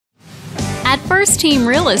At First Team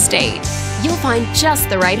Real Estate, you'll find just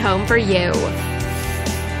the right home for you.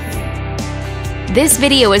 This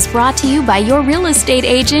video is brought to you by your real estate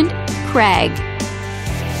agent, Craig.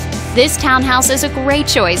 This townhouse is a great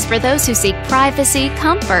choice for those who seek privacy,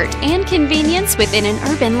 comfort, and convenience within an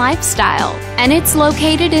urban lifestyle, and it's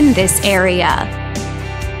located in this area.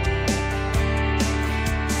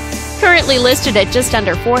 Currently listed at just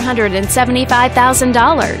under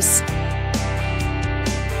 $475,000.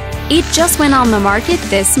 It just went on the market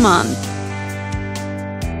this month.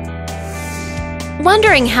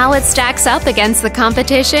 Wondering how it stacks up against the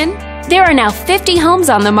competition? There are now 50 homes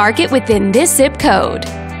on the market within this zip code.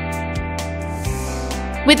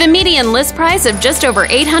 With a median list price of just over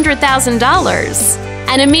 $800,000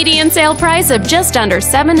 and a median sale price of just under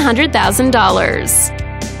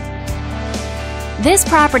 $700,000. This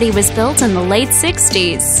property was built in the late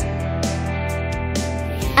 60s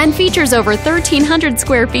and features over 1,300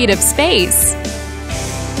 square feet of space,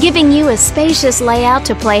 giving you a spacious layout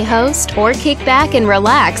to play host or kick back and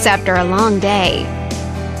relax after a long day.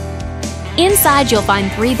 Inside, you'll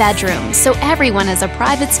find 3 bedrooms, so everyone has a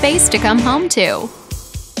private space to come home to,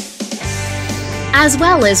 as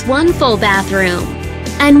well as 1 full bathroom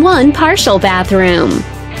and 1 partial bathroom.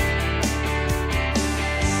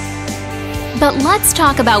 But let's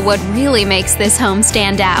talk about what really makes this home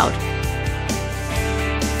stand out.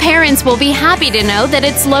 Parents will be happy to know that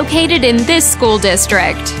it's located in this school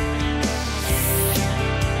district.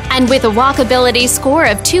 And with a walkability score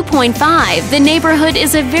of 2.5, the neighborhood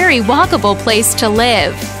is a very walkable place to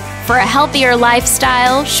live. For a healthier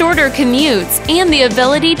lifestyle, shorter commutes, and the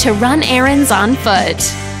ability to run errands on foot.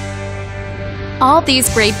 All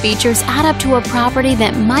these great features add up to a property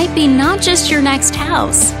that might be not just your next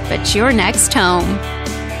house, but your next home.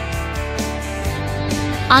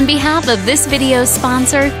 On behalf of this video's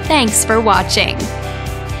sponsor, thanks for watching.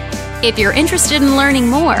 If you're interested in learning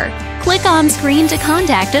more, click on screen to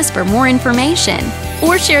contact us for more information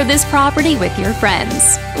or share this property with your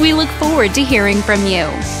friends. We look forward to hearing from you.